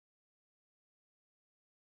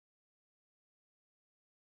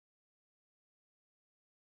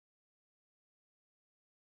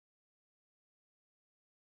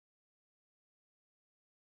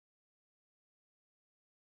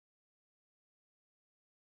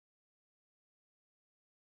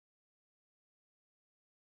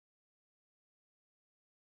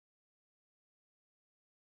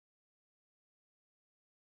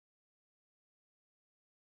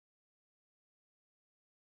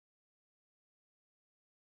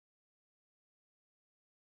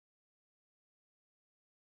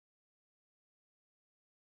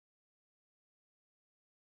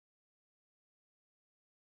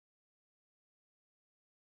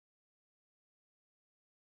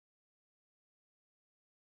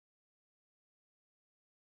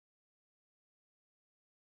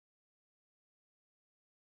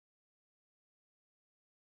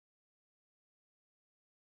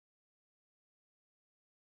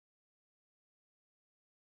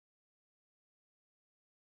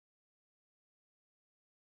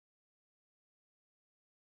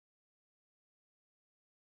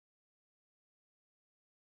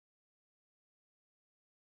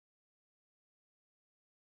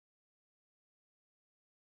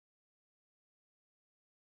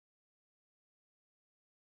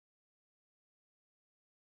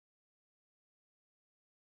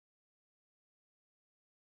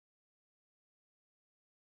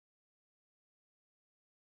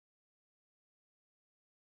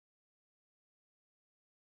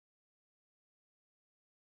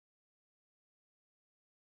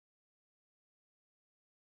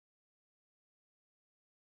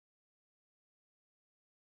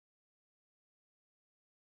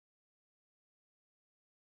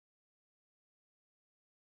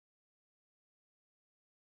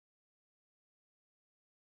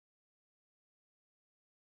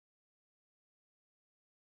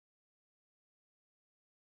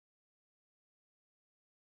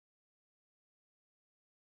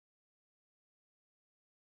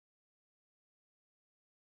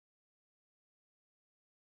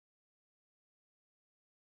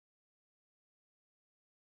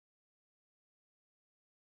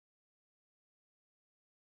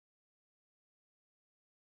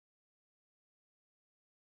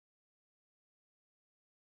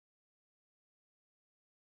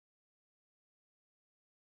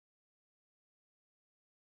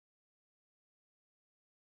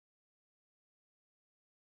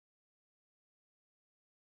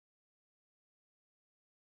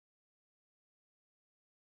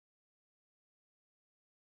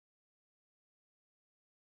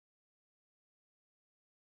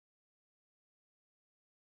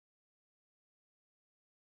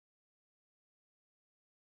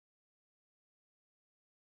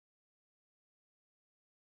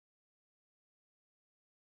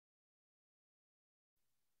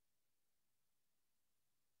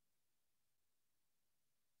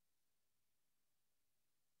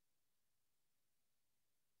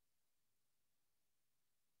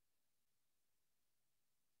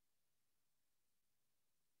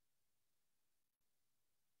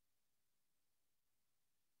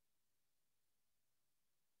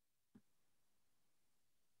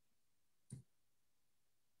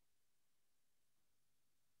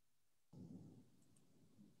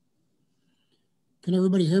Can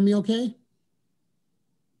everybody hear me okay?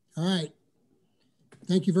 All right.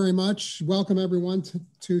 Thank you very much. Welcome everyone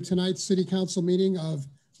to tonight's City Council meeting of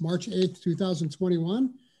March 8th,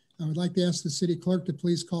 2021. I would like to ask the City Clerk to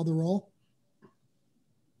please call the roll.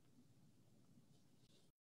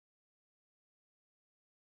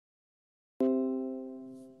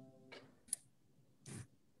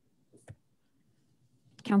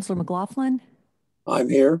 Councillor McLaughlin? I'm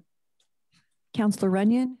here. Councillor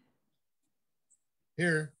Runyon?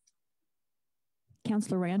 Here.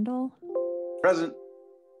 Councillor Randall? Present.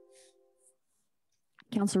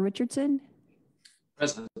 Councillor Richardson?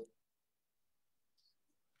 Present.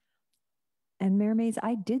 And Mayor Mays,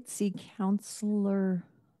 I did see Councillor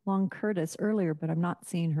Long Curtis earlier, but I'm not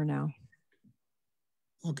seeing her now.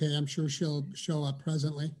 Okay, I'm sure she'll show up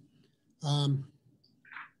presently. And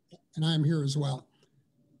I'm here as well.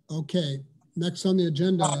 Okay, next on the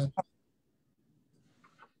agenda.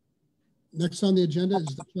 Next on the agenda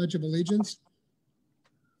is the Pledge of Allegiance.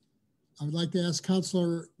 I would like to ask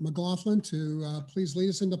Councillor McLaughlin to please lead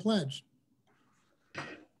us in the pledge.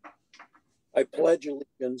 I pledge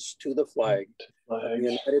allegiance to the flag of the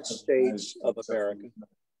United States of America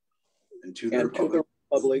and to the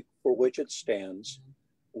republic for which it stands,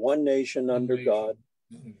 one nation under God,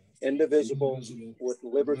 indivisible, with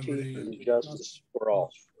liberty and justice for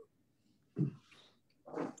all.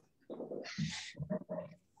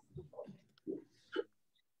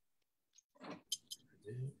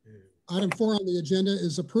 Item 4 on the agenda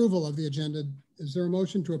is approval of the agenda. Is there a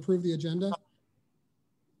motion to approve the agenda?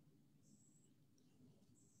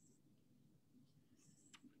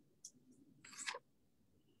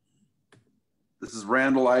 This is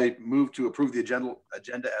Randall. I move to approve the agenda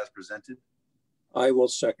as presented. I will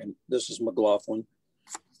second. This is McLaughlin.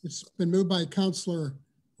 It's been moved by Councillor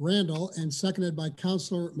Randall and seconded by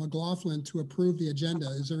Councillor McLaughlin to approve the agenda.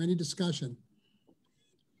 Is there any discussion?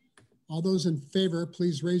 All those in favor,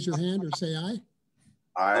 please raise your hand or say aye.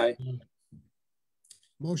 Aye.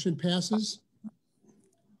 Motion passes.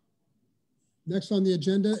 Next on the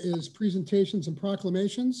agenda is presentations and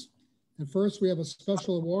proclamations. And first we have a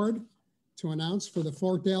special award to announce for the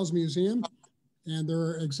Fort Dalles Museum. And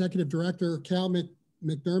their executive director, Cal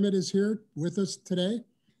McDermott, is here with us today.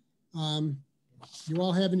 You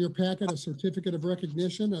all have in your packet a certificate of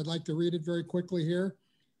recognition. I'd like to read it very quickly here.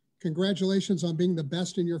 Congratulations on being the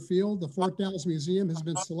best in your field. The Fort Dalles Museum has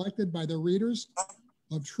been selected by the readers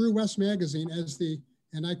of True West magazine as the,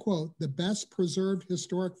 and I quote, the best preserved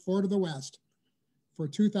historic Fort of the West for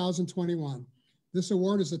 2021. This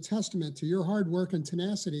award is a testament to your hard work and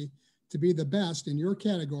tenacity to be the best in your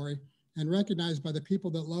category and recognized by the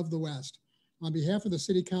people that love the West. On behalf of the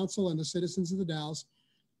City Council and the citizens of the Dalles,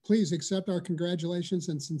 please accept our congratulations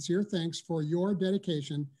and sincere thanks for your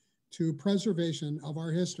dedication to preservation of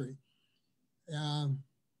our history.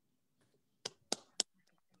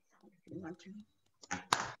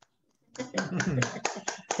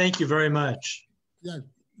 Thank you very much. Yeah,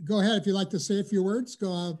 go ahead if you'd like to say a few words.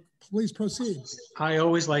 Please proceed. I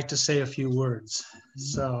always like to say a few words.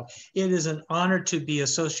 So it is an honor to be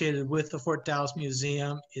associated with the Fort Dalles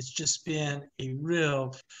Museum. It's just been a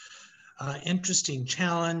real interesting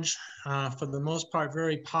challenge, for the most part,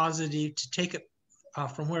 very positive to take it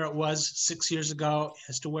from where it was 6 years ago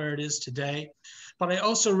as to where it is today. But I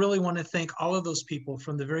also really want to thank all of those people,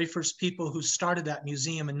 from the very first people who started that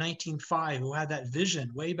museum in 1905, who had that vision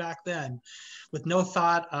way back then, with no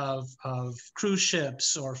thought of cruise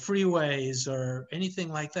ships or freeways or anything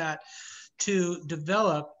like that, to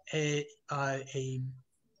develop a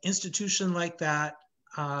institution like that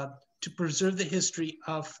to preserve the history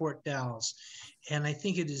of Fort Dalles. And I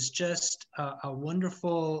think it is just a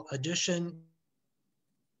wonderful addition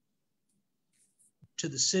to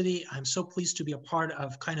the city. I'm so pleased to be a part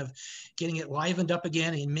of kind of getting it livened up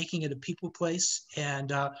again and making it a people place,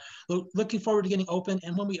 and looking forward to getting open.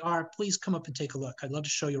 And when we are, please come up and take a look. I'd love to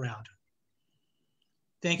show you around.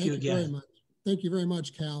 Thank you again. Very much. Thank you very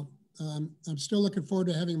much, Cal. I'm still looking forward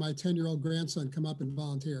to having my 10-year-old grandson come up and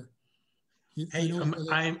volunteer. Hey,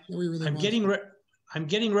 I'm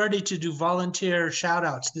getting ready to do volunteer shout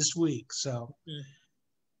outs this week. So,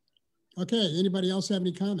 okay. Anybody else have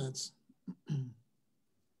any comments?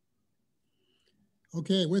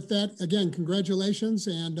 Okay, with that, again, congratulations,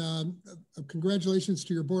 and congratulations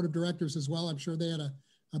to your board of directors as well. I'm sure they had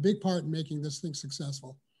a big part in making this thing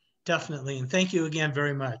successful. Definitely, and thank you again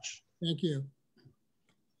very much. Thank you.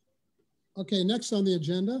 Okay, next on the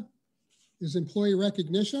agenda is employee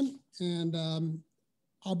recognition, and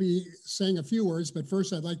I'll be saying a few words, but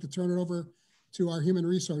first I'd like to turn it over to our Human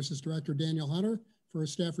Resources Director, Daniel Hunter, for a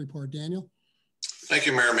staff report. Daniel. Thank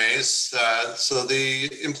you, Mayor Mays. So the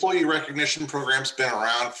employee recognition program's been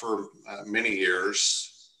around for many years.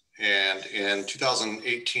 And in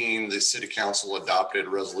 2018, the City Council adopted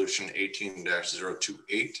Resolution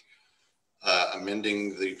 18-028,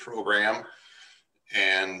 amending the program.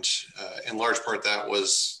 And in large part, that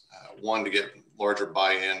was one, to get larger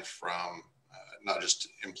buy-in from not just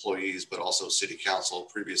employees, but also City Council.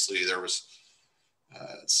 Previously, there was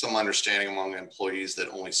some understanding among employees that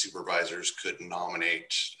only supervisors could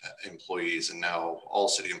nominate employees, and now all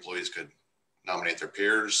city employees could nominate their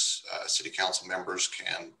peers. City council members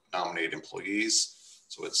can nominate employees.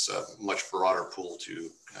 So it's a much broader pool to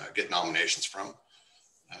get nominations from.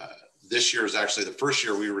 This year is actually the first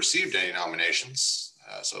year we received any nominations.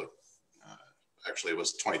 Actually it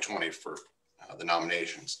was 2020 for the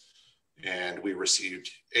nominations. And we received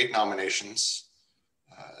 8 nominations.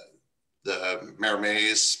 The Mayor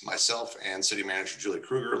Mays, myself, and City Manager Julie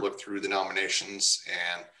Kruger looked through the nominations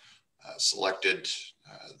and selected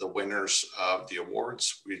the winners of the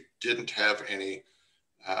awards. We didn't have any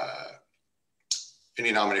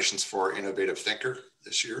nominations for Innovative Thinker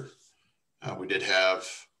this year. We did have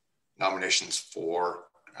nominations for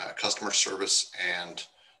Customer Service and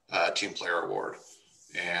Team Player Award.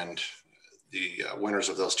 And the winners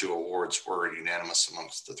of those 2 awards were unanimous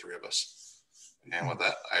amongst the 3 of us. And with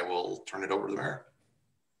that, I will turn it over to the mayor.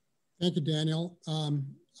 Thank you, Daniel. I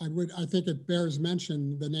think it bears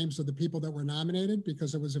mention the names of the people that were nominated,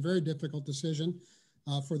 because it was a very difficult decision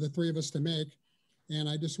for the 3 of us to make. And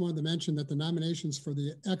I just wanted to mention that the nominations for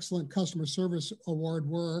the Excellent Customer Service Award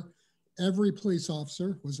were every police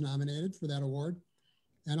officer was nominated for that award.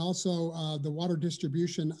 And also the water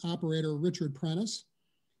distribution operator, Richard Prentice.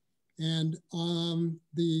 And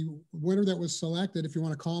the winner that was selected, if you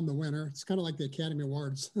want to call him the winner, it's kind of like the Academy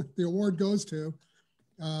Awards. The award goes to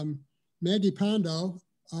Maggie Pondo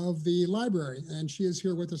of the library, and she is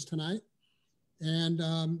here with us tonight. And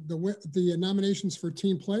the nominations for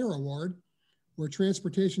Team Player Award were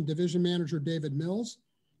Transportation Division Manager David Mills,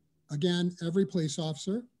 again, every police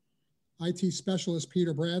officer, IT Specialist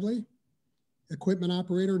Peter Bradley, Equipment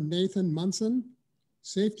Operator Nathan Munson,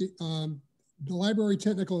 Safety, the Library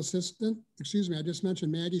Technical Assistant, I just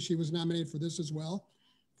mentioned Maggie, she was nominated for this as well.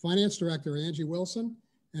 Finance Director Angie Wilson,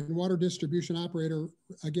 and Water Distribution Operator,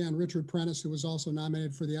 again, Richard Prentice, who was also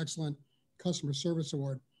nominated for the Excellent Customer Service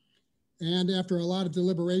Award. And after a lot of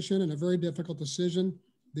deliberation and a very difficult decision,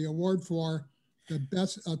 the award for the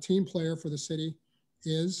best team player for the city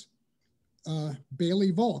is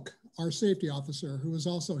Bailey Volk, our safety officer, who is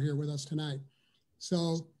also here with us tonight.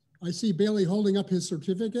 So I see Bailey holding up his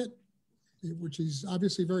certificate, which he's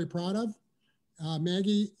obviously very proud of.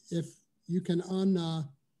 Maggie, if you can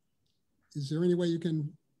is there any way you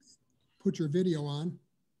can put your video on?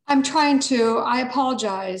 I'm trying to, I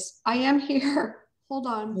apologize. I am here, hold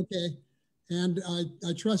on. Okay, and I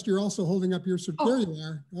trust you're also holding up your certificate. There you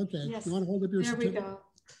are, okay. Yes. You wanna hold up your certificate? There we go.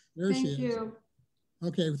 There she is. Thank you.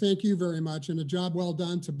 Okay, thank you very much, and a job well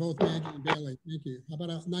done to both Maggie and Bailey. Thank you. How about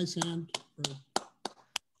a nice hand?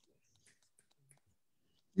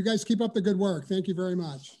 You guys keep up the good work. Thank you very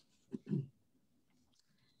much.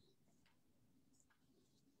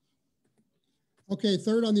 Okay,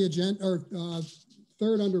 third on the agenda, or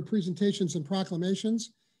third under presentations and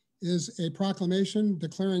proclamations, is a proclamation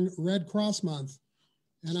declaring Red Cross Month.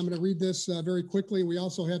 And I'm going to read this very quickly. We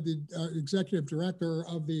also have the executive director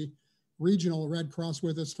of the Regional Red Cross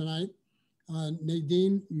with us tonight,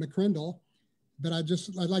 Nadine McCrindle. But I'd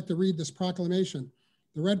like to read this proclamation.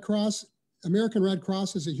 The Red Cross, American Red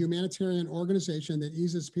Cross, is a humanitarian organization that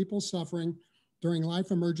eases people's suffering during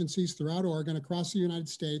life emergencies throughout Oregon, across the United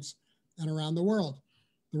States, and around the world.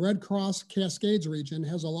 The Red Cross Cascades region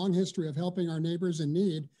has a long history of helping our neighbors in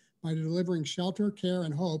need by delivering shelter, care,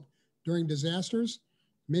 and hope during disasters,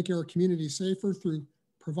 making our community safer through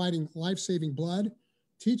providing life-saving blood,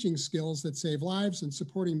 teaching skills that save lives, and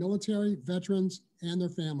supporting military, veterans, and their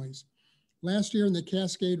families. Last year in the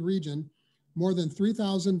Cascade region, more than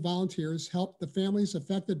 3,000 volunteers helped the families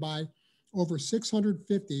affected by over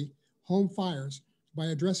 650 home fires by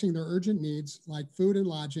addressing their urgent needs like food and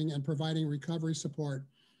lodging and providing recovery support.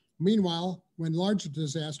 Meanwhile, when large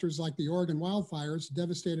disasters like the Oregon wildfires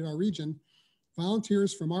devastated our region,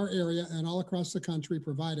 volunteers from our area and all across the country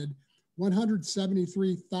provided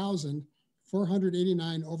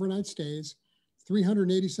 173,489 overnight stays,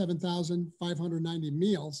 387,590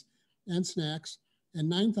 meals and snacks, and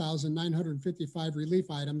 9,955 relief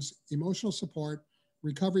items, emotional support,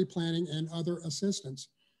 recovery planning, and other assistance.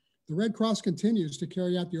 The Red Cross continues to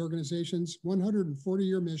carry out the organization's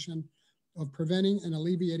 140-year mission of preventing and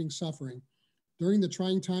alleviating suffering. During the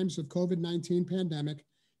trying times of COVID-19 pandemic,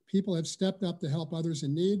 People have stepped up to help others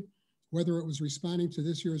in need, whether it was responding to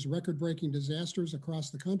this year's record-breaking disasters across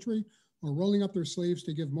the country or rolling up their sleeves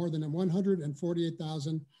to give more than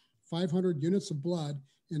 148,500 units of blood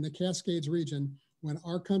in the Cascades region when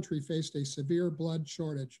our country faced a severe blood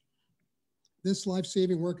shortage. This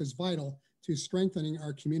life-saving work is vital to strengthening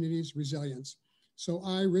our community's resilience. So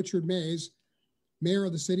I, Richard Mays, Mayor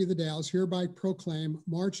of the City of the Dalles, hereby proclaim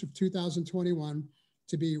March of 2021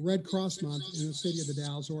 to be Red Cross Month in the City of the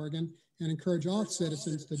Dalles, Oregon, and encourage all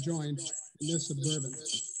citizens to join in this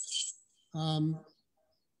observance. I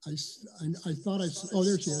thought oh,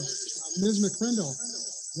 there she is. Ms. McCrindle,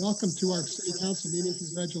 welcome to our City Council meeting.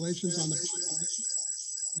 Congratulations on the proclamation.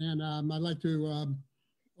 And I'd like to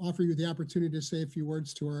offer you the opportunity to say a few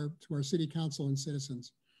words to our City Council and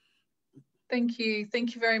citizens. Thank you.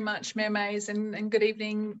 Thank you very much, Mayor Mays, and good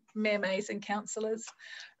evening, Mayor Mays and councillors.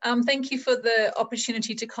 Thank you for the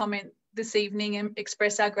opportunity to comment this evening and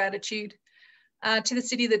express our gratitude to the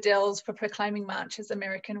City of the Dalles for proclaiming March as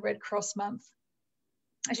American Red Cross Month.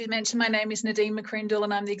 As you mentioned, my name is Nadine McCrindle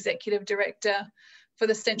and I'm the Executive Director for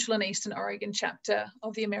the Central and Eastern Oregon chapter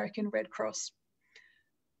of the American Red Cross.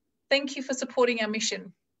 Thank you for supporting our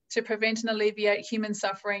mission to prevent and alleviate human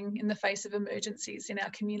suffering in the face of emergencies in our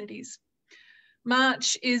communities.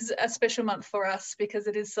 March is a special month for us because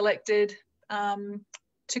it is selected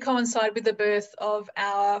to coincide with the birth of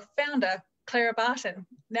our founder, Clara Barton,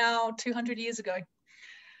 now 200 years ago.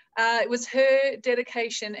 It was her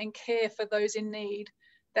dedication and care for those in need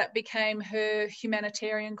that became her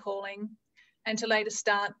humanitarian calling and to later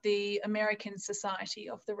start the American Society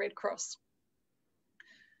of the Red Cross.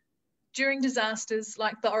 During disasters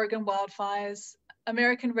like the Oregon wildfires,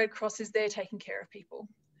 American Red Cross is there taking care of people.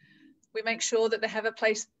 We make sure that they have a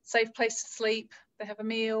safe place to sleep, they have a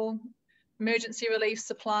meal, emergency relief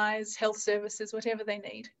supplies, health services, whatever they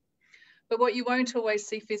need. But what you won't always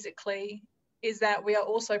see physically is that we are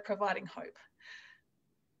also providing hope.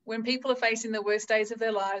 When people are facing the worst days of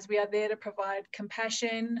their lives, we are there to provide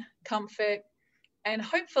compassion, comfort, and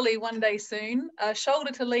hopefully one day soon, a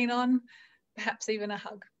shoulder to lean on, perhaps even a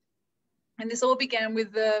hug. And this all began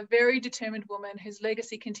with the very determined woman whose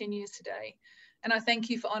legacy continues today. And I thank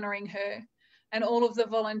you for honouring her and all of the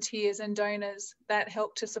volunteers and donors that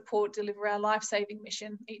help to support deliver our life-saving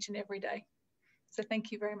mission each and every day. So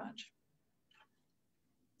thank you very much.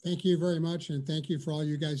 Thank you very much, and thank you for all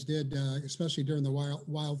you guys did, especially during the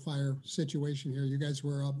wildfire situation here. You guys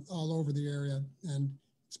were all over the area, and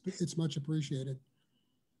it's much appreciated.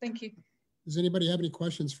 Thank you. Does anybody have any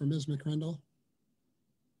questions for Ms. McCrindle?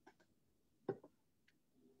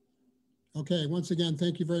 Okay, once again,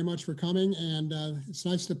 thank you very much for coming, and it's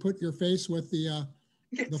nice to put your face with the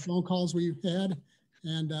phone calls we've had,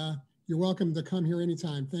 and you're welcome to come here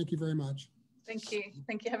anytime. Thank you very much. Thank you.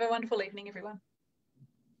 Thank you. Have a wonderful evening, everyone.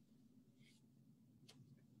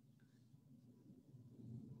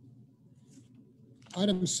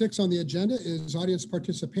 Item 6 on the agenda is audience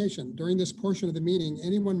participation. During this portion of the meeting,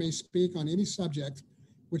 anyone may speak on any subject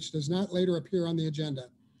which does not later appear on the agenda.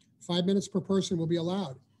 5 minutes per person will be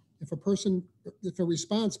allowed. If a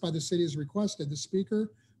response by the city is requested, the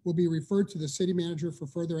speaker will be referred to the city manager for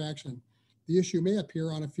further action. The issue may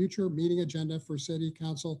appear on a future meeting agenda for city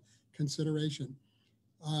council consideration.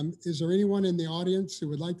 Is there anyone in the audience who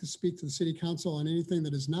would like to speak to the city council on anything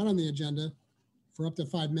that is not on the agenda for up to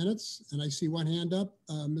 5 minutes? And I see one hand up,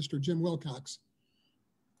 Mr. Jim Wilcox.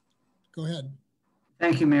 Go ahead.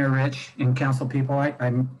 Thank you, Mayor Rich and council people. I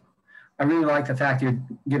really like the fact you're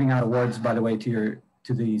giving out awards, by the way, to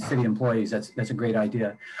the city employees. That's a great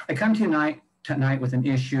idea. I come to you tonight with an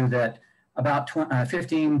issue that about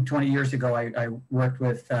 15, 20 years ago, I worked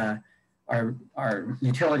with our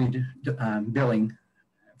utility billing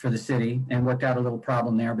for the city and worked out a little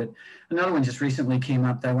problem there. But another one just recently came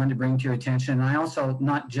up that I wanted to bring to your attention. And I also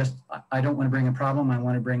I don't want to bring a problem. I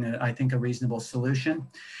want to bring I think a reasonable solution.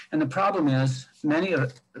 And the problem is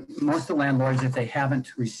most of the landlords, if they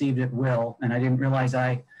haven't received it, will. And I didn't realize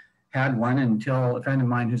I had one until a friend of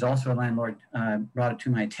mine who's also a landlord brought it to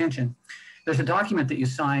my attention. There's a document that you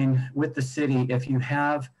sign with the city if you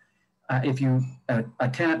have, a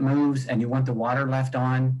tenant moves and you want the water left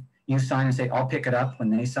on, you sign and say, I'll pick it up when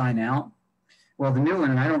they sign out. Well, the new one,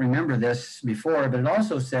 and I don't remember this before, but it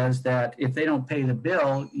also says that if they don't pay the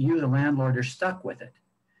bill, you, the landlord, are stuck with it.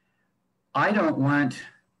 I don't want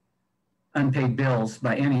unpaid bills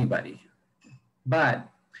by anybody, but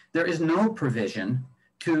there is no provision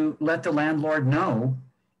to let the landlord know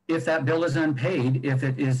if that bill is unpaid, if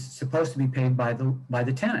it is supposed to be paid by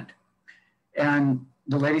the tenant. And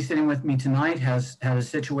the lady sitting with me tonight has had a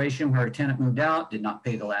situation where a tenant moved out, did not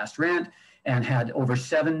pay the last rent, and had over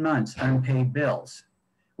 7 months unpaid bills.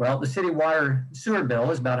 Well, the city water sewer bill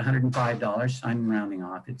is about $105. I'm rounding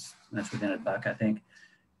off. That's within $1, I think.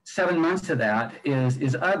 7 months of that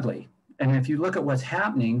is ugly. And if you look at what's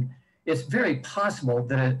happening, it's very possible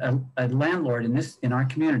that a landlord in our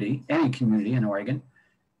community, any community in Oregon,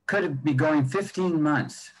 could be going 15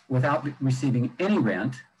 months without receiving any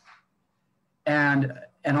rent. And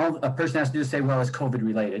all a person has to do is say, well, it's COVID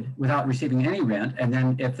related, without receiving any rent. And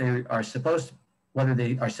then if they are supposed, whether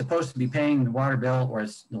they are supposed to be paying the water bill or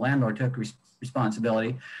the landlord took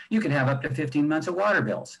responsibility, you could have up to 15 months of water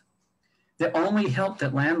bills. The only help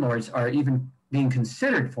that landlords are even being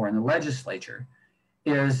considered for in the legislature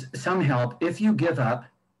is some help if you give up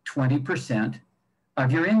 20%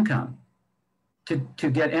 of your income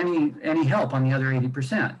to get any help on the other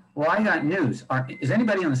 80%. Well, I got news. Is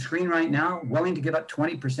anybody on the screen right now willing to give up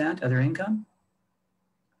 20% of their income?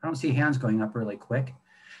 I don't see hands going up really quick.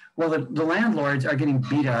 Well, the landlords are getting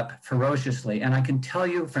beat up ferociously. And I can tell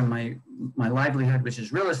you from my livelihood, which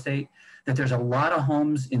is real estate, that there's a lot of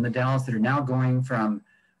homes in the Dalles that are now going from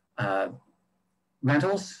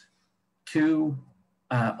rentals to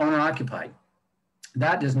owner occupied.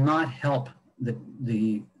 That does not help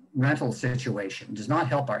the rental situation, does not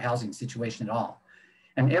help our housing situation at all.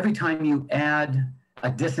 And every time you add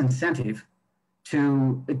a disincentive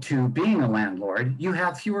to being a landlord, you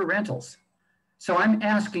have fewer rentals. So I'm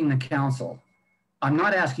asking the council, I'm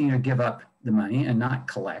not asking you to give up the money and not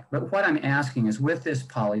collect, but what I'm asking is with this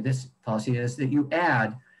policy is that you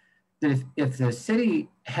add that if the city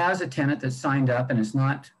has a tenant that's signed up and it's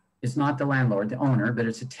not the landlord, the owner, but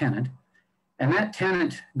it's a tenant, and that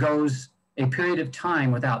tenant goes a period of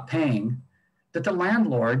time without paying, that the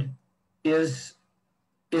landlord is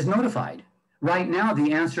notified. Right now,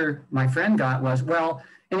 the answer my friend got was, well,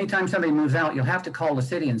 anytime somebody moves out, you'll have to call the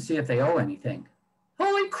city and see if they owe anything.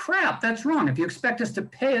 Holy crap, that's wrong. If you expect us to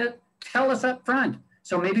pay it, tell us up front.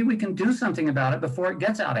 So maybe we can do something about it before it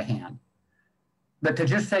gets out of hand. But to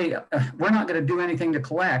just say, we're not going to do anything to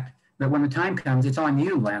collect, but when the time comes, it's on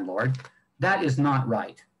you, landlord, that is not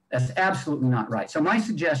right. That's absolutely not right. So my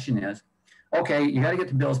suggestion is, okay, you got to get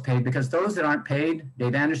the bills paid, because those that aren't paid,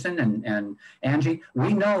 Dave Anderson and Angie,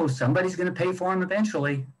 we know somebody's going to pay for them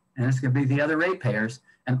eventually, and it's going to be the other ratepayers,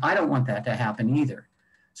 and I don't want that to happen either.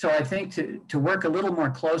 So I think to work a little more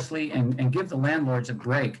closely and give the landlords a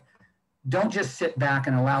break. Don't just sit back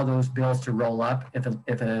and allow those bills to roll up if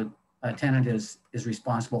a tenant is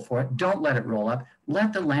responsible for it. Don't let it roll up.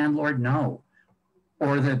 Let the landlord know,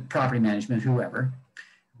 or the property management, whoever.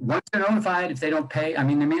 Once they're notified, if they don't pay, I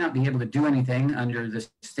mean, they may not be able to do anything under the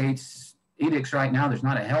state's edicts right now. There's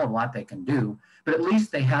not a hell of a lot they can do, but at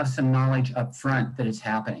least they have some knowledge up front that it's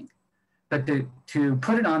happening. But to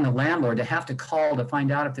put it on the landlord to have to call to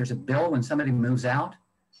find out if there's a bill when somebody moves out,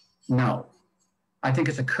 no. I think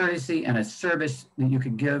it's a courtesy and a service that you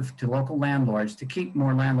could give to local landlords to keep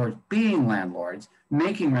more landlords being landlords,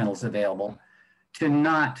 making rentals available, to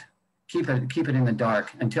not keep it in the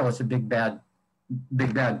dark until it's a big bad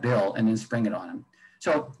bill and then spring it on them.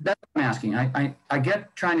 So that's what I'm asking. I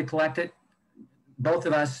get trying to collect it. Both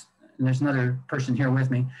of us, and there's another person here with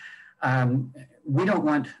me, we don't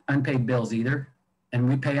want unpaid bills either, and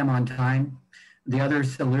we pay them on time. The other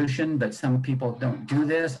solution, but some people don't do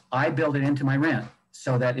this, I build it into my rent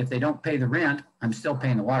so that if they don't pay the rent, I'm still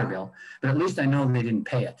paying the water bill, but at least I know they didn't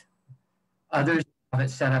pay it. Others have it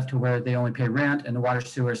set up to where they only pay rent and the water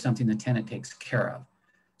sewer is something the tenant takes care of.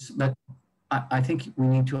 But I think we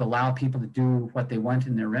need to allow people to do what they want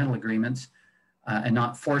in their rental agreements and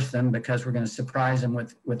not force them, because we're going to surprise them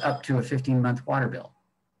with up to a 15-month water bill.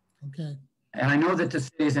 Okay. And I know that the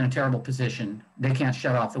city is in a terrible position. They can't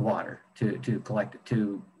shut off the water to collect it,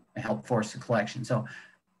 to help force the collection. So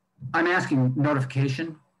I'm asking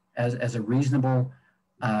notification as a reasonable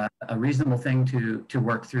thing to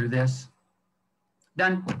work through this.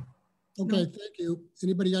 Done. Okay, thank you.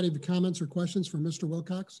 Anybody got any comments or questions for Mr.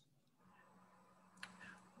 Wilcox?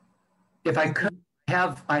 If I could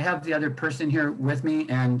I have the other person here with me,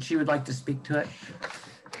 and she would like to speak to it.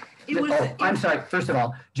 I'm sorry. First of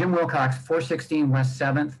all, Jim Wilcox, 416 West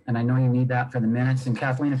 7th, and I know you need that for the minutes. And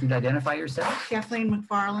Kathleen, if you'd identify yourself. Kathleen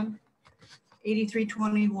McFarland,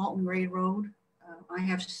 8320 Walton Gray Road. I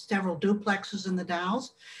have several duplexes in the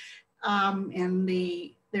Dalles, and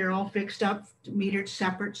they're all fixed up, metered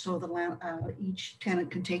separate, so each tenant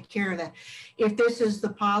can take care of that. If this is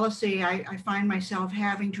the policy, I find myself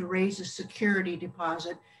having to raise a security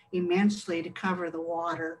deposit immensely to cover the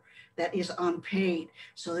water that is unpaid.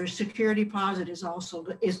 So their security deposit is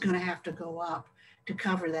going to have to go up to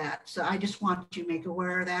cover that. So I just want you to make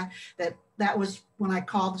aware of that was when I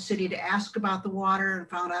called the city to ask about the water and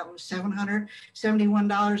found out it was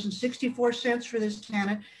 $771.64 for this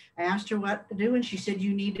tenant. I asked her what to do, and she said,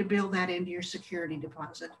 you need to build that into your security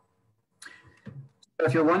deposit.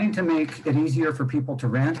 If you're wanting to make it easier for people to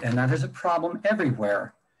rent, and that is a problem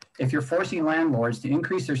everywhere, if you're forcing landlords to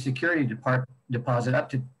increase their security deposit up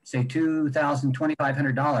to, say, $2,000,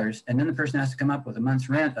 $2,500, and then the person has to come up with a month's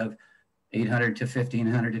rent of $800 to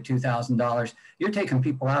 $1,500 to $2,000, you're taking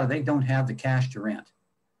people out of, they don't have the cash to rent.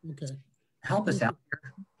 Okay. Help us out here,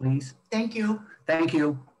 please. Thank you. Thank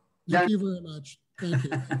you. Thank you very much. Thank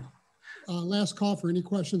you. Last call for any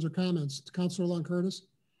questions or comments. Councilor Long Curtis.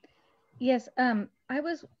 Yes,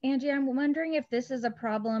 Angie, I'm wondering if this is a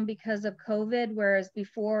problem because of COVID, whereas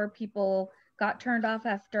before people got turned off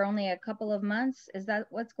after only a couple of months. Is that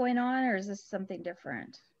what's going on, or is this something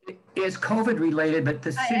different? It's COVID related, but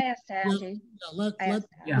the city... I asked Angie. Oh,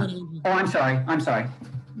 I'm sorry.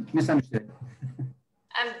 Misunderstood.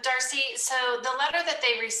 Darcy, so the letter that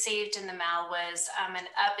they received in the mail was an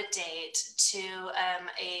update to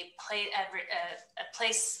a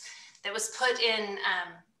place that was put in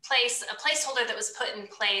a placeholder that was put in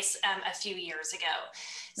place a few years ago.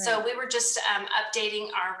 Right. So we were just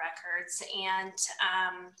updating our records, and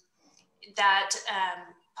that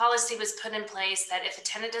policy was put in place that if a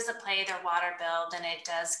tenant doesn't pay their water bill, then it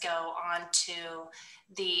does go on to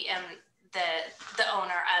the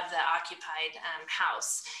owner of the occupied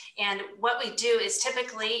house. And what we do is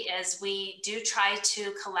typically we do try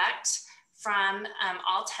to collect from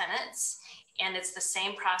all tenants, and it's the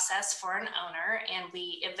same process for an owner. And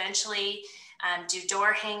we eventually do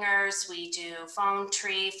door hangers, we do phone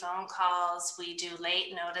calls, we do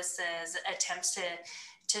late notices, attempts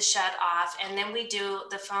to shut off, and then we do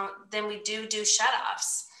do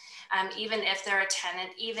shut-offs. Even if they're a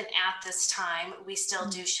tenant, even at this time, we still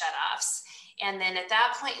do shut-offs. And then at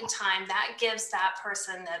that point in time, that gives that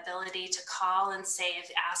person the ability to call and say if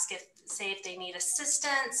they need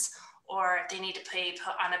assistance, or if they need to put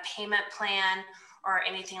on a payment plan or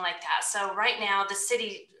anything like that. So right now, the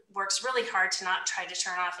city works really hard to not try to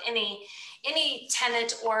turn off any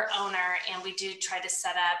tenant or owner, and we do try to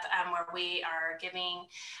set up where we are giving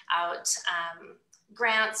out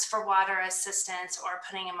grants for water assistance, or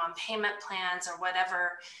putting them on payment plans, or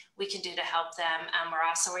whatever we can do to help them. We're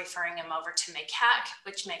also referring them over to MCAC,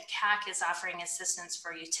 which MCAC is offering assistance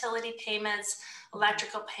for utility payments,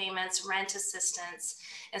 electrical payments, rent assistance.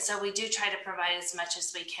 And so we do try to provide as much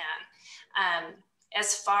as we can.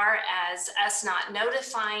 As far as us not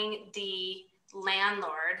notifying the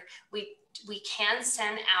landlord, we can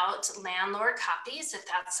send out landlord copies if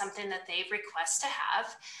that's something that they request to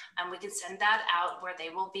have. We can send that out where they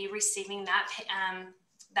will be receiving that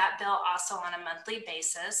bill also on a monthly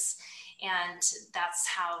basis. And that's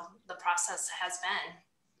how the process has been.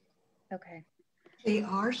 Okay. They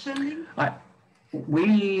are sending?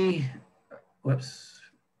 Whoops.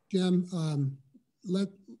 Jim, let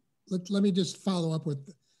me just follow up with,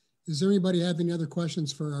 does there anybody have any other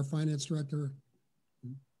questions for our finance director?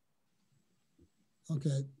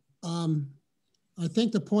 Okay. I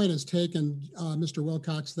think the point is taken, Mr.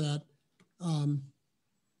 Wilcox, that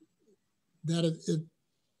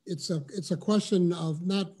it's a question of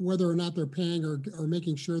not whether or not they're paying or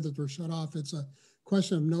making sure that they're shut off. It's a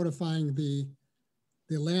question of notifying the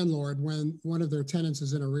landlord when one of their tenants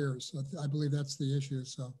is in arrears. I believe that's the issue.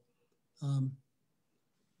 So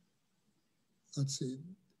let's see.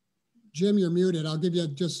 Jim, you're muted. I'll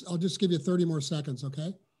just give you 30 more seconds,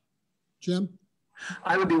 okay? Jim?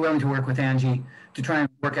 I would be willing to work with Angie to try and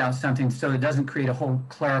work out something so it doesn't create a whole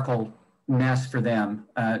clerical mess for them.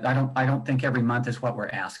 I don't think every month is what we're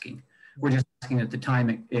asking. We're just asking at the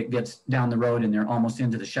time it gets down the road and they're almost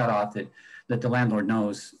into the shut off that the landlord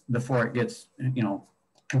knows before it gets,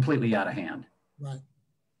 completely out of hand. Right.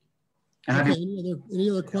 And okay,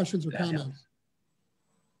 any other questions or comments?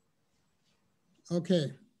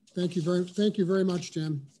 Okay. Thank you very much,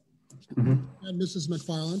 Jim. And Mrs.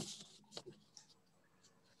 McFarland.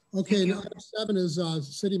 Okay, now item 7 is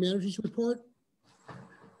city manager's report.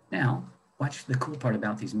 Now, watch the cool part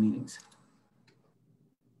about these meetings.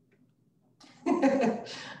 Thank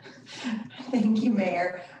you,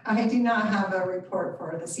 Mayor. I do not have a report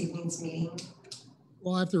for this evening's meeting.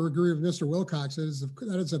 Well, I have to agree with Mr. Wilcox.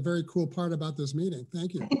 That is a very cool part about this meeting.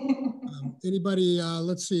 Thank you. Anybody,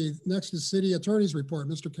 let's see, next is city attorney's report,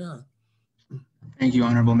 Mr. Kara. Thank you,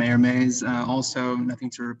 Honorable Mayor Mays. Also, nothing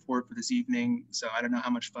to report for this evening, so I don't know how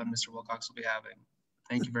much fun Mr. Wilcox will be having.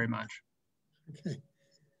 Thank you very much. Okay.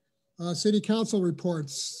 City Council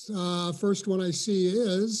reports. First one I see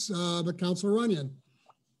is the Councilor Runyon.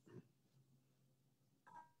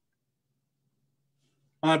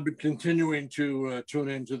 I've been continuing to tune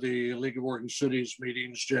into the League of Oregon Cities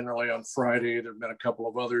meetings generally on Friday. There have been a couple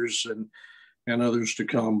of others and others to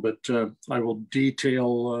come, but I will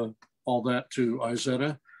detail all that to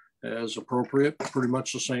Izetta as appropriate, pretty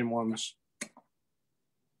much the same ones.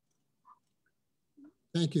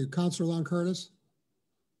 Thank you. Councilor Long Curtis.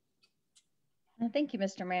 Thank you,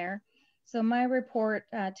 Mr. Mayor. So my report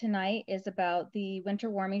tonight is about the winter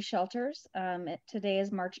warming shelters. Today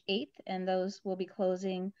is March 8th, and those will be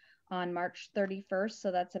closing on March 31st.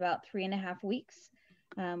 So that's about 3.5 weeks.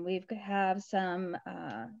 We have some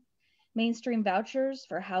mainstream vouchers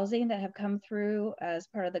for housing that have come through as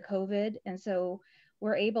part of the COVID. And so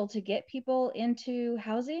we're able to get people into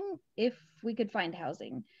housing if we could find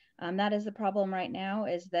housing. That is the problem right now,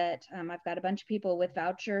 is that I've got a bunch of people with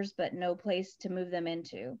vouchers, but no place to move them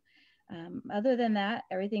into. Other than that,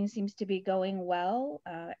 everything seems to be going well.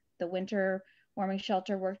 The winter warming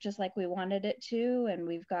shelter worked just like we wanted it to, and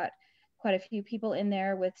we've got quite a few people in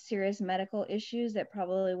there with serious medical issues that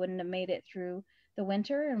probably wouldn't have made it through the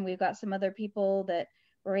winter. And we've got some other people that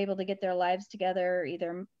were able to get their lives together,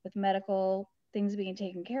 either with medical things being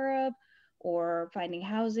taken care of, or finding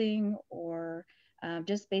housing, or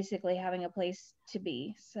just basically having a place to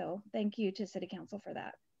be. So thank you to City Council for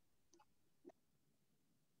that.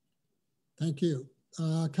 Thank you.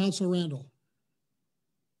 Councilor Randall.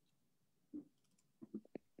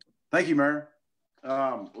 Thank you, Mayor.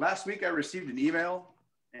 Last week I received an email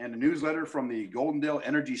and a newsletter from the Goldendale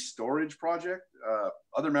Energy Storage Project.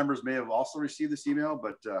 Other members may have also received this email,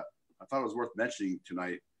 but I thought it was worth mentioning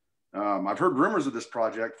tonight. I've heard rumors of this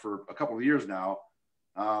project for a couple of years now.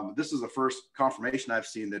 This is the first confirmation I've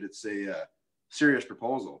seen that it's a serious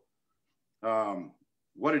proposal.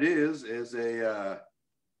 What it is a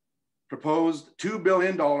proposed $2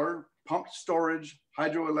 billion pumped storage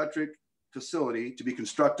hydroelectric facility to be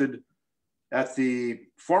constructed at the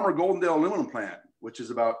former Goldendale aluminum plant, which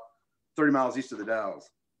is about 30 miles east of the Dalles.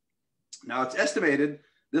 Now it's estimated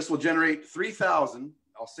this will generate 3,000,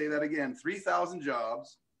 I'll say that again, 3,000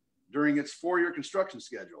 jobs during its 4-year construction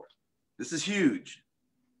schedule. This is huge.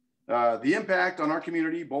 The impact on our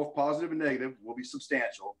community, both positive and negative, will be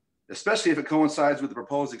substantial, especially if it coincides with the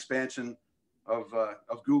proposed expansion of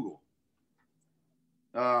Google.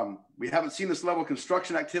 We haven't seen this level of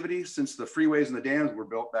construction activity since the freeways and the dams were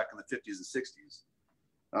built back in the 50s and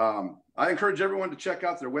 60s. I encourage everyone to check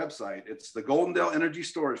out their website. It's the Goldendale Energy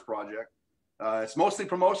Storage Project. It's mostly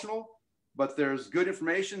promotional, but there's good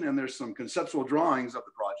information and there's some conceptual drawings of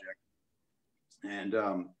the project.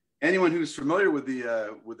 And anyone who's familiar with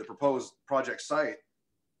the proposed project site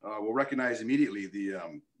will recognize immediately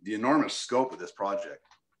the enormous scope of this project.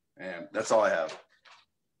 And that's all I have.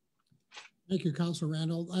 Thank you, Councilor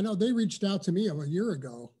Randall. I know they reached out to me a year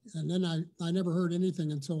ago, and then I never heard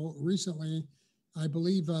anything until recently. I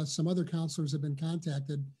believe some other councilors have been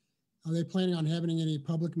contacted. Are they planning on having any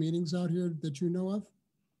public meetings out here that you know of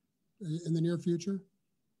in the near future?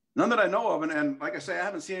 None that I know of, and like I say, I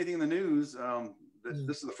haven't seen anything in the news.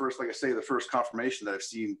 This is the first, like I say, the first confirmation that I've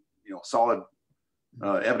seen, solid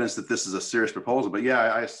evidence that this is a serious proposal. But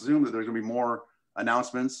yeah, I assume that there's going to be more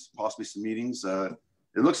announcements, possibly some meetings.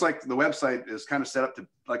 It looks like the website is kind of set up to,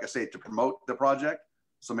 like I say, to promote the project.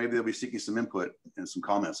 So maybe they'll be seeking some input and some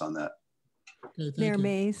comments on that. Okay, Mayor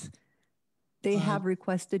Mays, they have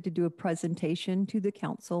requested to do a presentation to the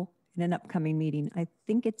council in an upcoming meeting. I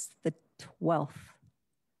think it's the 12th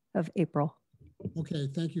of April. Okay,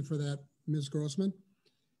 thank you for that, Ms. Grossman.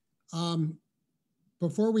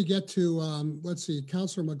 Before we get to, let's see,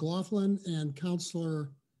 Councilor McLaughlin and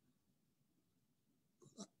Councilor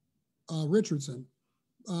Richardson.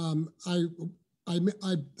 I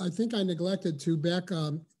think I neglected to back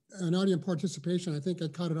an audience participation. I think I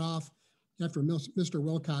cut it off after Mr.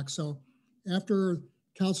 Wilcox. So after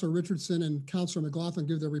Councilor Richardson and Councilor McLaughlin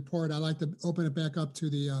give their report, I'd like to open it back up to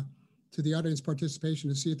the audience participation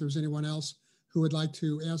to see if there's anyone else who would like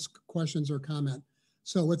to ask questions or comment.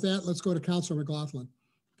 So with that, let's go to Councilor McLaughlin.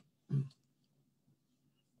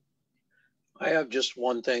 I have just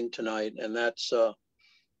one thing tonight, and that's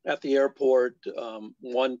at the airport,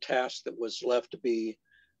 one task that was left to be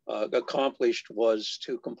accomplished was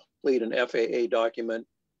to complete an FAA document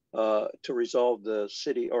to resolve the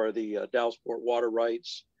city or the Dalles Port water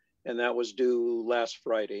rights. And that was due last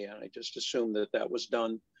Friday. And I just assumed that that was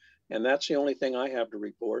done. And that's the only thing I have to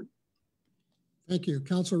report. Thank you.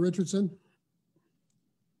 Councilor Richardson.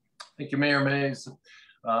 Thank you, Mayor Mays.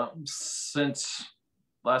 Since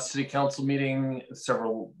last city council meeting,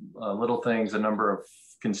 several little things, a number of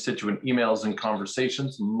constituent emails and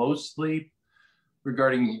conversations, mostly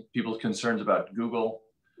regarding people's concerns about Google.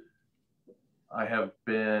 I have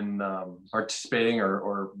been participating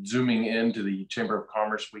or zooming into the Chamber of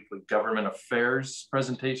Commerce weekly government affairs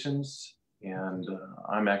presentations. And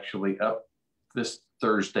I'm actually up this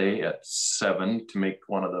Thursday at 7 to make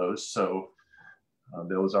one of those. So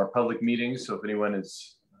those are public meetings. So if anyone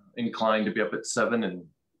is inclined to be up at 7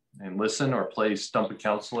 and listen or play Stump a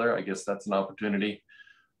Counselor, I guess that's an opportunity.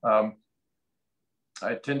 I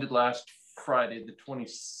attended last Friday, the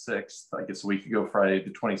 26th, I guess a week ago, Friday, the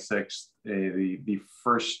 26th, the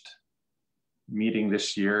first meeting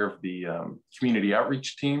this year of the community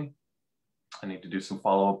outreach team. I need to do some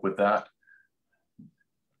follow-up with that.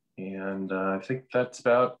 And I think that's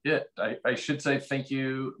about it. I should say thank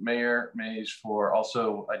you, Mayor Mays, for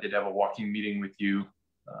also, I did have a walking meeting with you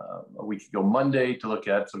a week ago Monday to look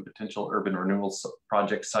at some potential urban renewal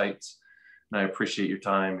project sites. And I appreciate your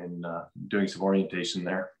time in doing some orientation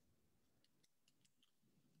there.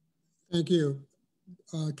 Thank you,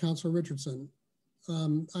 Councilor Richardson.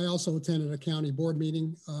 I also attended a county board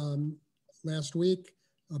meeting last week,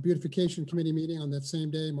 a beautification committee meeting on that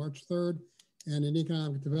same day, March 3rd, and an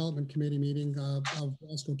economic development committee meeting of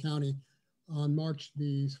Roscoe County on March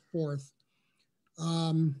the 4th.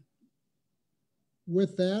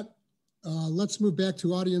 With that, let's move back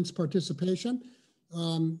to audience participation.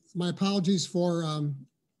 My apologies for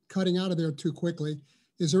cutting out of there too quickly.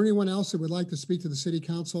 Is there anyone else that would like to speak to the City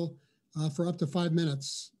Council for up to 5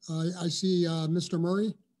 minutes? I see Mr.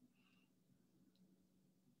 Murray.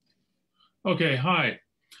 Okay, hi.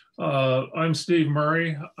 I'm Steve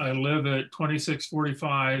Murray. I live at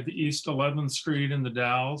 2645 East 11th Street in the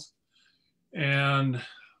Dalles. And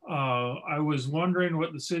I was wondering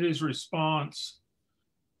what the city's response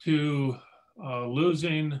to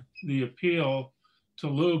losing the appeal to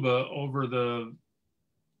LUBA over the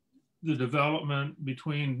development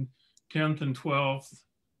between 10th and 12th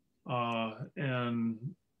and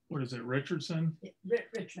what is it, Richardson?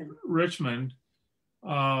 Richmond.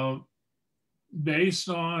 Based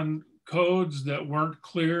on codes that weren't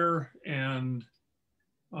clear and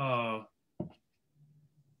I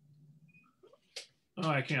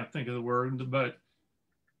can't think of the word, but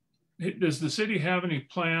does the city have any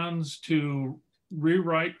plans to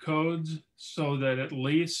rewrite codes so that at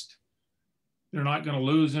least they're not going to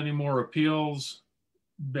lose any more appeals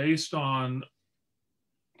based on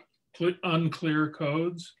unclear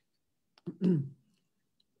codes?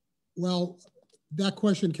 Well, that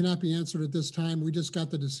question cannot be answered at this time. We just got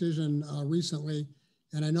the decision recently,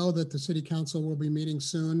 and I know that the City Council will be meeting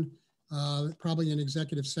soon, probably in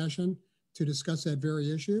executive session, to discuss that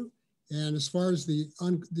very issue. And as far as the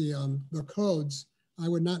codes, I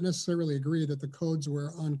would not necessarily agree that the codes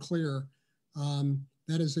were unclear.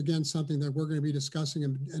 That is, again, something that we're going to be discussing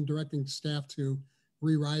and directing staff to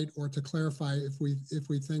rewrite or to clarify if we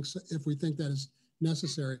think that is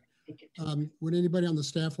necessary. Would anybody on the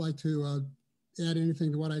staff like to add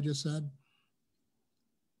anything to what I just said?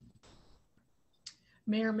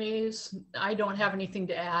 Mayor Mays, I don't have anything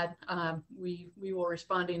to add. We will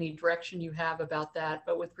respond to any direction you have about that,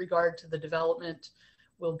 but with regard to the development,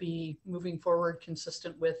 we'll be moving forward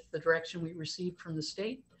consistent with the direction we received from the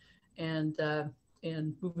state and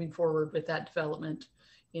moving forward with that development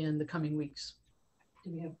in the coming weeks.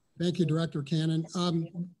 Thank you, Director Cannon.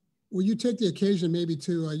 Will you take the occasion maybe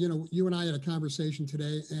to, you and I had a conversation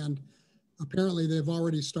today, and apparently they've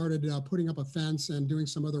already started putting up a fence and doing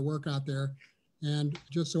some other work out there. And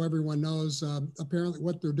just so everyone knows, apparently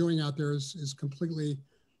what they're doing out there is completely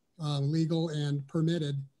legal and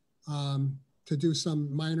permitted to do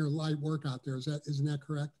some minor light work out there. Isn't that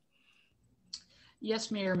correct? Yes,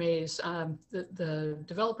 Mayor Mays. The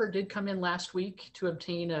developer did come in last week to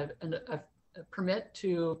obtain a permit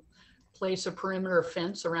to place a perimeter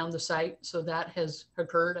fence around the site. So that has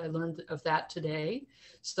occurred. I learned of that today.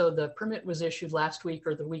 So the permit was issued last week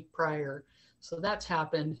or the week prior. So that's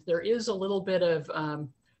happened. There is a little bit of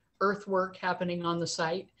earthwork happening on the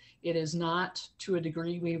site. It is not to a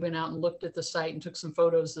degree, we went out and looked at the site and took some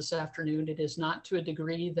photos this afternoon. It is not to a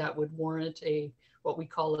degree that would warrant what we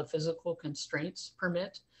call a physical constraints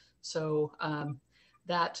permit. So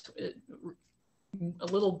a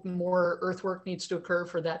little more earthwork needs to occur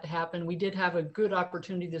for that to happen. We did have a good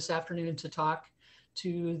opportunity this afternoon to talk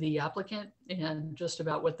to the applicant and just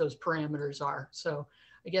about what those parameters are. So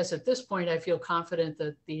I guess at this point, I feel confident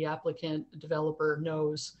that the applicant developer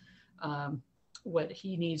knows what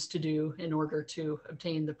he needs to do in order to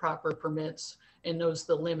obtain the proper permits and knows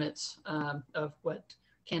the limits of what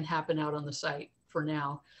can happen out on the site for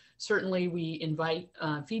now. Certainly we invite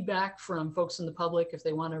feedback from folks in the public if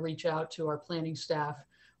they want to reach out to our planning staff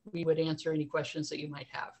we would answer any questions that you might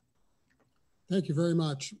have. Thank you very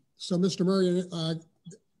much. So, Mr. Murray,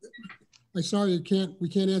 I'm sorry we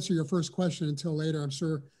can't answer your first question until later. I'm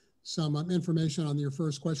sure some information on your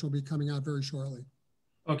first question will be coming out very shortly.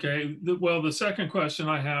 Okay, well, the second question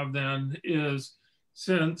I have then is,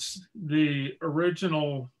 since the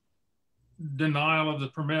original denial of the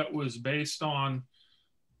permit was based on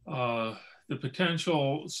the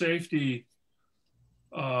potential safety,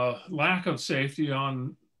 lack of safety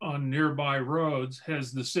on nearby roads,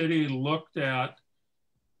 has the city looked at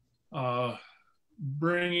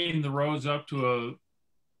bringing the roads up to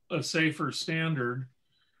a safer standard,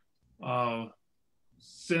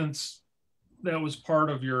 since that was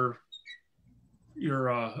part of your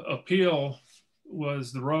appeal,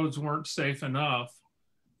 was the roads weren't safe enough?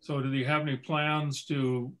 So do you have any plans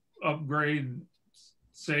to upgrade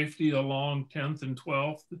safety along 10th and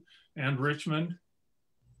 12th and Richmond?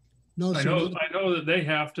 No, I know that they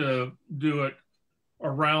have to do it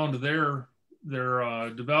around their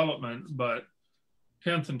development, but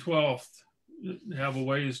 10th and 12th have a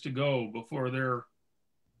ways to go before they're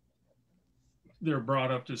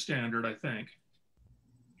brought up to standard, I think.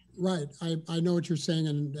 Right. I know what you're saying,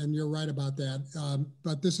 and you're right about that.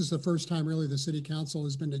 But this is the first time really the city council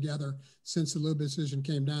has been together since the Lube decision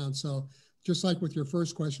came down. So just like with your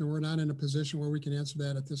first question, we're not in a position where we can answer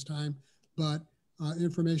that at this time, but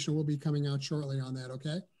information will be coming out shortly on that,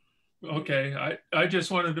 okay? Okay, I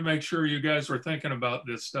just wanted to make sure you guys were thinking about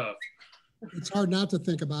this stuff. It's hard not to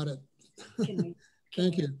think about it.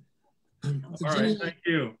 Thank you. All right, thank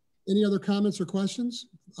you. Any other comments or questions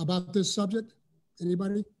about this subject?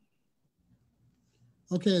 Anybody?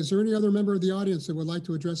 Okay, is there any other member of the audience that would like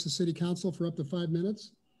to address the city council for up to 5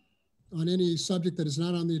 minutes on any subject that is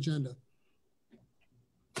not on the agenda?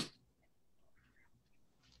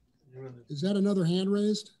 Is that another hand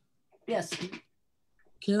raised? Yes.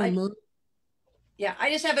 Karen Murray? Yeah, I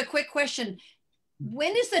just have a quick question.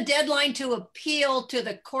 When is the deadline to appeal to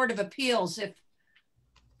the Court of Appeals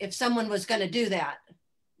if someone was going to do that?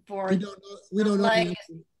 We don't know.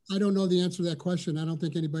 I don't know the answer to that question. I don't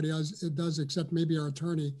think anybody else does except maybe our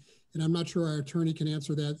attorney. And I'm not sure our attorney can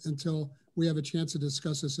answer that until we have a chance to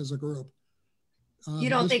discuss this as a group. You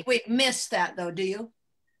don't think we've missed that though, do you?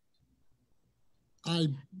 I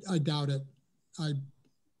doubt it. I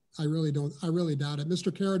really don't. I really doubt it.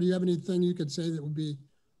 Mr. Kara, do you have anything you could say that would be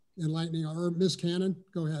enlightening? Or Ms. Cannon,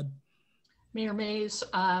 go ahead. Mayor Mays,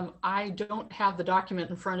 I don't have the document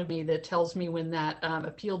in front of me that tells me when that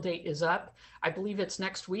appeal date is up. I believe it's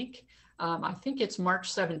next week. I think it's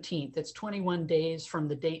March 17th. It's 21 days from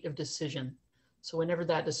the date of decision. So whenever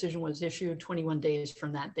that decision was issued, 21 days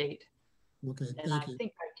from that date. Okay, and I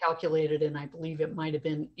think I calculated, and I believe it might have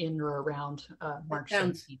been in or around March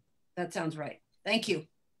 17th. That sounds right. Thank you.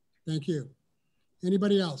 Thank you.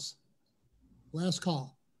 Anybody else? Last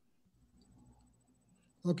call.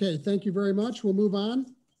 Okay, thank you very much. We'll move on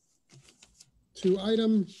to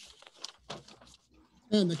item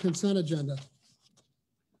 10, the consent agenda.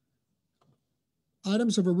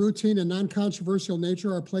 Items of a routine and non-controversial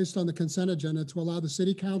nature are placed on the consent agenda to allow the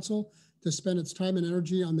city council to spend its time and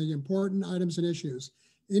energy on the important items and issues.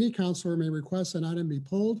 Any councilor may request an item be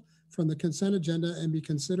pulled from the consent agenda and be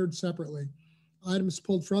considered separately. Items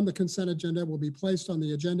pulled from the consent agenda will be placed on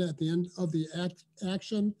the agenda at the end of the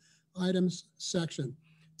action items section.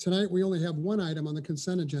 Tonight, we only have one item on the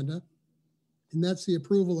consent agenda, and that's the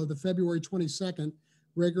approval of the February 22nd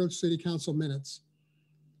regular city council minutes.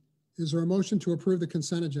 Is there a motion to approve the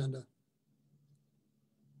consent agenda?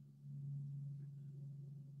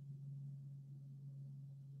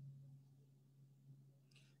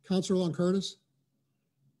 Councilor Long Curtis.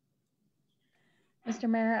 Mr.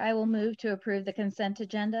 Mayor, I will move to approve the consent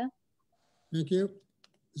agenda. Thank you.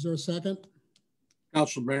 Is there a second?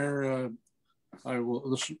 Council Mayor,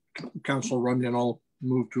 Councilor Runyon, I'll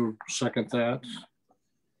move to second that.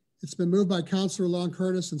 It's been moved by Councilor Long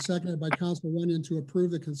Curtis and seconded by Councilor Runyon to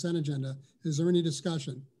approve the consent agenda. Is there any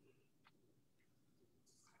discussion?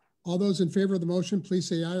 All those in favor of the motion, please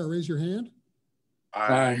say aye or raise your hand.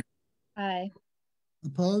 Aye. Aye.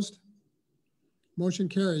 Opposed? Motion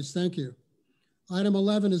carries. Thank you. Item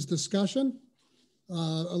 11 is discussion.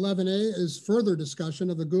 11A is further discussion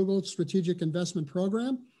of the Google Strategic Investment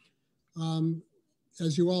Program.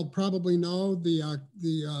 As you all probably know, the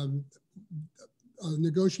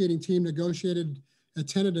negotiating team negotiated a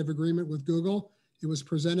tentative agreement with Google. It was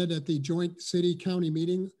presented at the joint city-county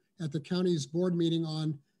meeting at the county's board meeting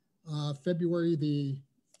on February the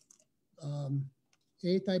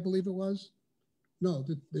 8th, I believe it was. No,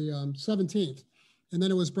 the 17th. And then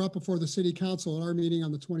it was brought before the city council at our meeting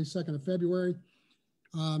on the 22nd of February.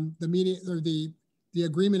 The The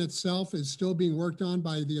agreement itself is still being worked on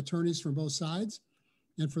by the attorneys from both sides.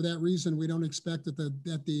 And for that reason, we don't expect that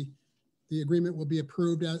the agreement will be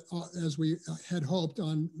approved as we had hoped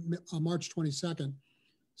on March 22nd.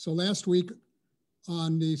 So last week,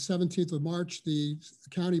 on the 17th of March, the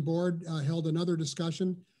county board held another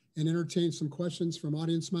discussion and entertained some questions from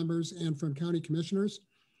audience members and from county commissioners.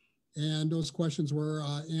 And those questions were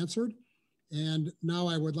answered. And now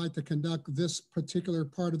I would like to conduct this particular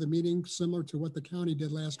part of the meeting similar to what the county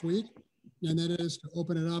did last week. And that is to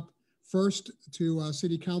open it up first to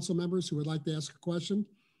city council members who would like to ask a question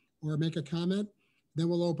or make a comment. Then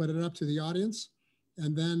we'll open it up to the audience.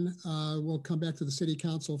 And then we'll come back to the city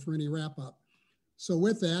council for any wrap up. So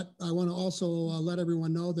with that, I want to also let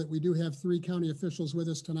everyone know that we do have 3 county officials with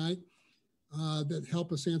us tonight that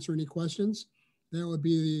help us answer any questions. That would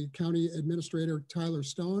be the County Administrator, Tyler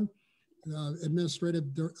Stone, Administrative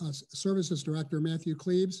Services Director, Matthew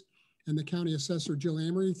Cleaves, and the County Assessor, Jill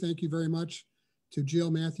Amory. Thank you very much to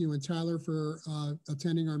Jill, Matthew, and Tyler for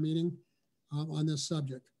attending our meeting on this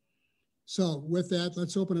subject. So with that,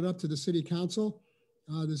 let's open it up to the City Council.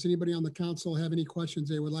 Does anybody on the council have any questions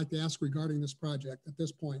they would like to ask regarding this project at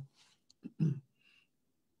this point?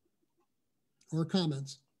 Or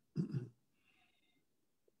comments?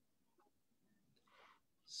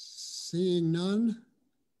 Seeing none.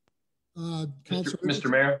 Mr.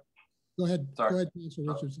 Mayor. Go ahead. Sorry. Go ahead,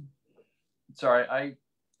 Councilor Richardson. Sorry,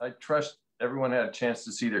 I trust everyone had a chance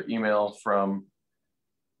to see their email from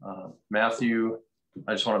Matthew.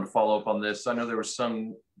 I just wanted to follow up on this. I know there was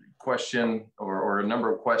some question or a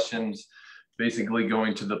number of questions basically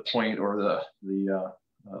going to the point or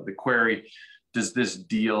the query. Does this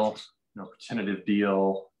deal, tentative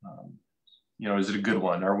deal, is it a good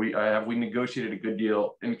one? Have we negotiated a good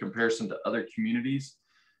deal in comparison to other communities?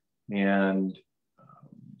 And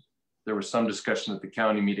there was some discussion at the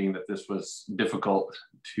county meeting that this was difficult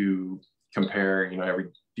to compare.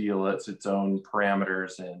 Every deal has its own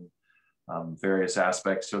parameters and various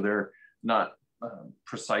aspects, so they're not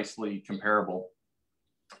precisely comparable.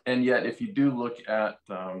 And yet, if you do look at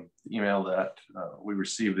the email that we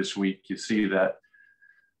received this week, you see that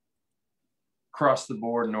across the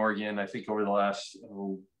board in Oregon, I think over the last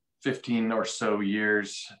 15 or so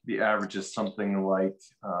years, the average is something like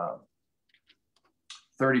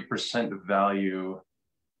 30% of value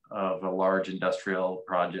of a large industrial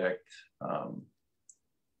project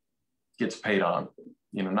gets paid on.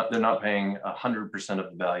 They're not paying 100%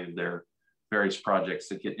 of the value of their various projects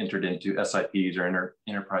that get entered into SIPs or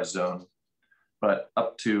enterprise zone, but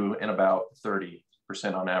up to and about 30%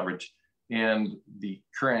 on average. And the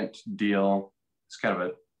current deal is kind of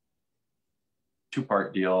a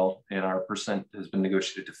 2-part deal, and our percent has been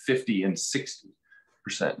negotiated to 50 and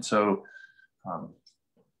 60%. So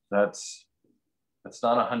that's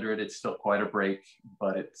not 100. It's still quite a break,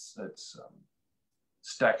 but it's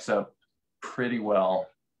stacks up pretty well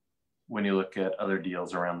when you look at other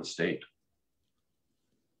deals around the state.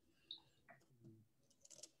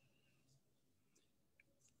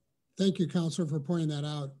 Thank you, Councilor, for pointing that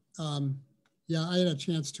out. Yeah, I had a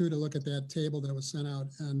chance too to look at that table that was sent out,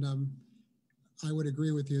 and I would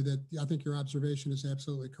agree with you that I think your observation is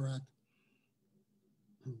absolutely correct.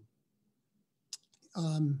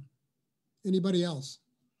 Anybody else?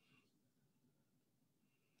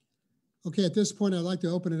 Okay, at this point, I'd like to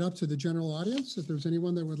open it up to the general audience. If there's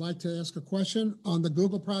anyone that would like to ask a question on the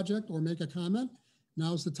Google project or make a comment,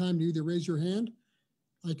 now's the time to either raise your hand.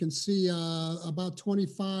 I can see about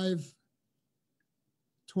 25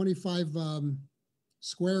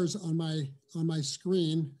 squares on my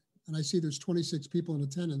screen, and I see there's 26 people in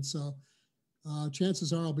attendance. So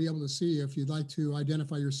chances are I'll be able to see if you'd like to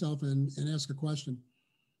identify yourself and ask a question.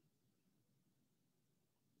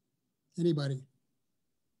 Anybody?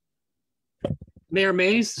 Mayor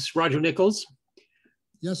Mays, this is Roger Nichols.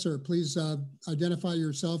 Yes, sir. Please identify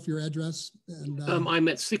yourself, your address. And I'm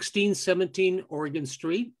at 1617 Oregon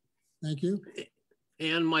Street. Thank you.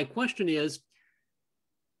 And my question is,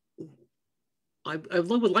 I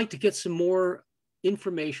would like to get some more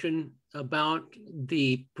information about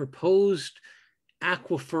the proposed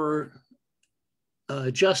aquifer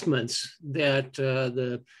adjustments that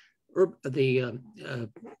the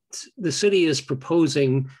city is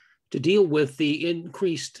proposing to deal with the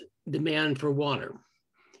increased demand for water.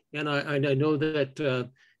 And I know that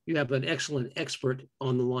you have an excellent expert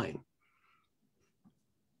on the line.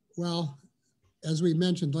 Well, as we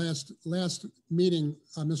mentioned last meeting,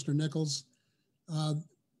 Mr. Nichols,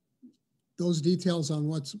 those details on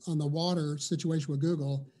what's on the water situation with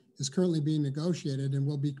Google is currently being negotiated and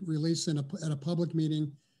will be released at a public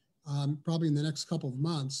meeting probably in the next couple of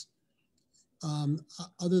months.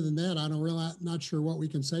 Other than that, not sure what we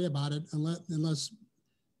can say about it unless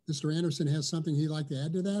Mr. Anderson has something he'd like to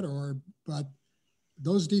add to that, but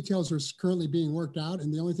those details are currently being worked out.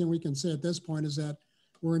 And the only thing we can say at this point is that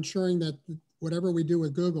we're ensuring that whatever we do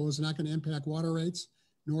with Google is not going to impact water rates,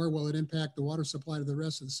 nor will it impact the water supply to the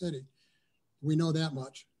rest of the city. We know that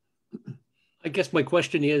much. I guess my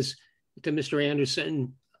question is to Mr.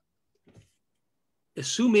 Anderson,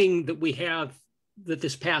 assuming that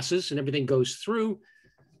this passes and everything goes through,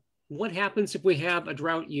 what happens if we have a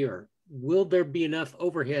drought year? Will there be enough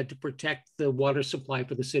overhead to protect the water supply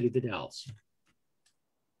for the city of the Dalles?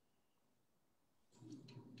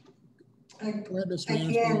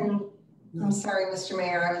 Again, I'm sorry, Mr.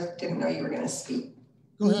 Mayor, I didn't know you were going to speak.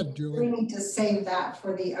 Go ahead, Julie. We need to save that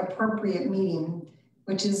for the appropriate meeting,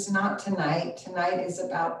 which is not tonight. Tonight is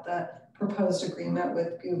about the proposed agreement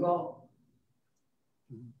with Google.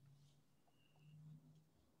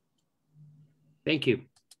 Thank you.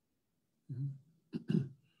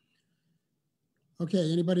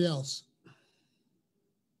 Okay, anybody else?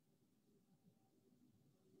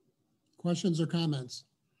 Questions or comments?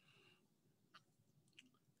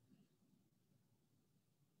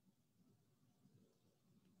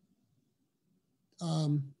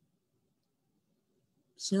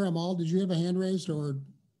 Sarah Mall, did you have a hand raised or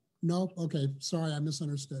no? Okay, sorry, I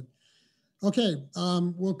misunderstood. Okay,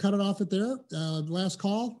 we'll cut it off at there. Last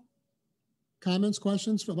call. Comments,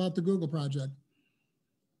 questions about the Google project?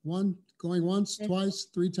 Going once, twice,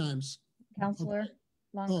 3 times. Councilor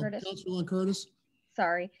Long Curtis. Councilor Long Curtis.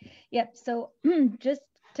 Sorry. Yep. So just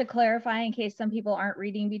to clarify, in case some people aren't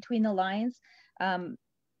reading between the lines,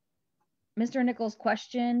 Mr. Nichols'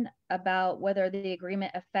 question about whether the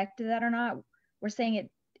agreement affected that or not, we're saying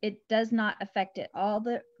it does not affect it. All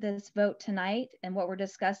this vote tonight and what we're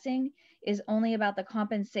discussing is only about the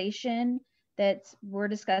compensation that we're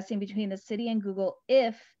discussing between the city and Google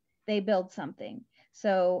if they build something.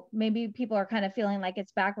 So maybe people are kind of feeling like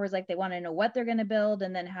it's backwards, like they want to know what they're going to build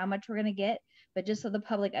and then how much we're going to get. But just so the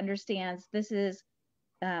public understands, this is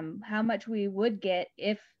how much we would get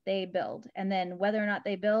if they build. And then whether or not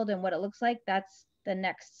they build and what it looks like, that's the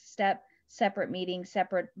next step, separate meeting,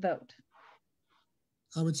 separate vote.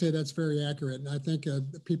 I would say that's very accurate. And I think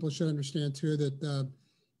people should understand too that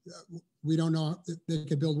we don't know, they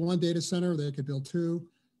could build 1 data center, they could build 2,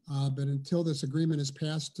 but until this agreement is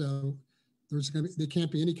passed, there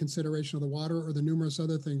can't be any consideration of the water or the numerous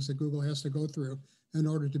other things that Google has to go through in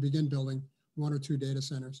order to begin building 1 or 2 data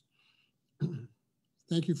centers.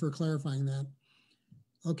 Thank you for clarifying that.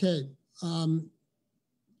 Okay,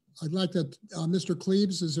 I'd like to, Mr.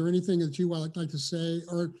 Klebs, is there anything that you would like to say?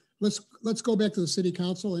 Or let's go back to the City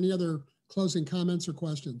Council. Any other closing comments or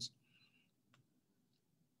questions?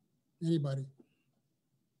 Anybody?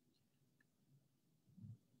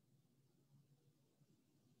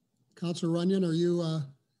 Councilor Runyon, are you,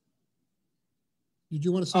 did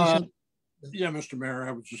you want to say something? Yeah, Mr. Mayor,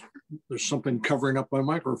 I was just, there's something covering up my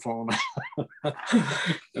microphone.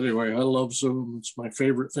 Anyway, I love Zoom. It's my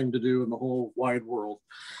favorite thing to do in the whole wide world.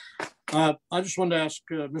 I just wanted to ask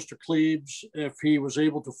Mr. Klebs if he was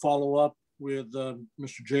able to follow up with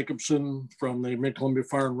Mr. Jacobson from the Mid-Columbia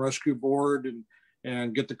Fire and Rescue Board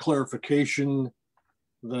and get the clarification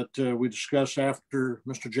that we discussed after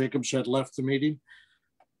Mr. Jacobs had left the meeting.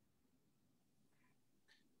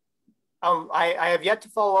 I have yet to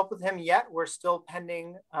follow up with him yet. We're still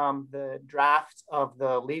pending the draft of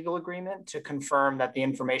the legal agreement to confirm that the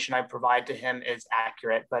information I provide to him is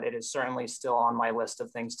accurate, but it is certainly still on my list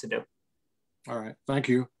of things to do. All right, thank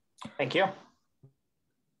you. Thank you.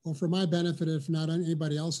 Well, for my benefit, if not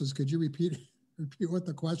anybody else's, could you repeat what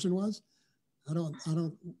the question was? I don't,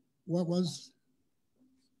 what was?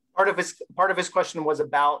 Part of his question was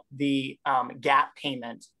about the gap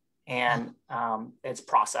payment and its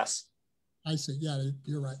process. I see. Yeah,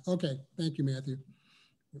 you're right. Okay. Thank you, Matthew.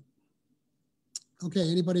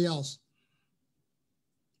 Okay. Anybody else?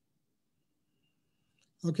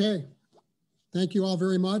 Okay. Thank you all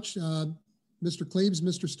very much. Mr. Klebs,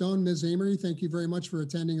 Mr. Stone, Ms. Amory, thank you very much for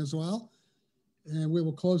attending as well. And we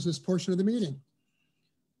will close this portion of the meeting.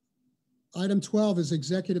 Item 12 is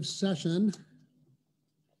executive session.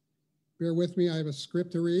 Bear with me. I have a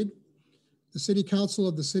script to read. The City Council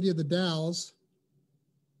of the City of the Dalles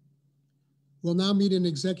will now meet in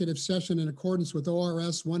executive session in accordance with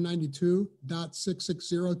ORS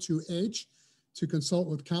 192.6602H to consult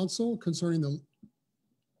with counsel concerning the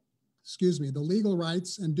legal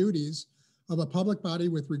rights and duties of a public body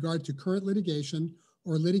with regard to current litigation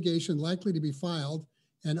or litigation likely to be filed,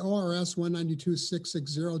 and ORS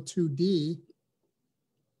 192.6602D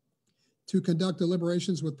to conduct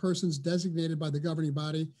deliberations with persons designated by the governing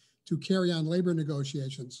body to carry on labor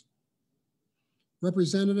negotiations.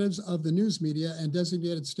 Representatives of the news media and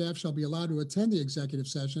designated staff shall be allowed to attend the executive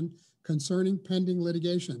session concerning pending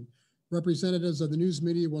litigation. Representatives of the news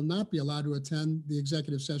media will not be allowed to attend the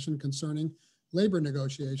executive session concerning labor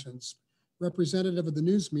negotiations. Representatives of the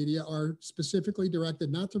news media are specifically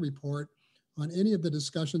directed not to report on any of the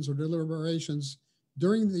discussions or deliberations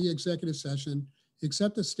during the executive session,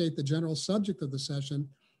 except to state the general subject of the session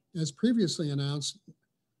as previously announced,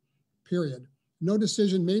 period. No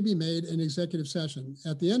decision may be made in executive session.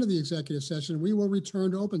 At the end of the executive session, we will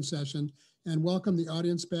return to open session and welcome the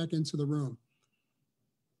audience back into the room.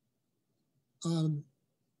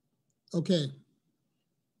 Okay,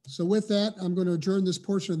 so with that, I'm going to adjourn this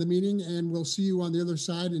portion of the meeting and we'll see you on the other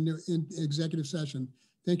side in executive session.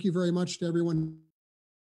 Thank you very much to everyone.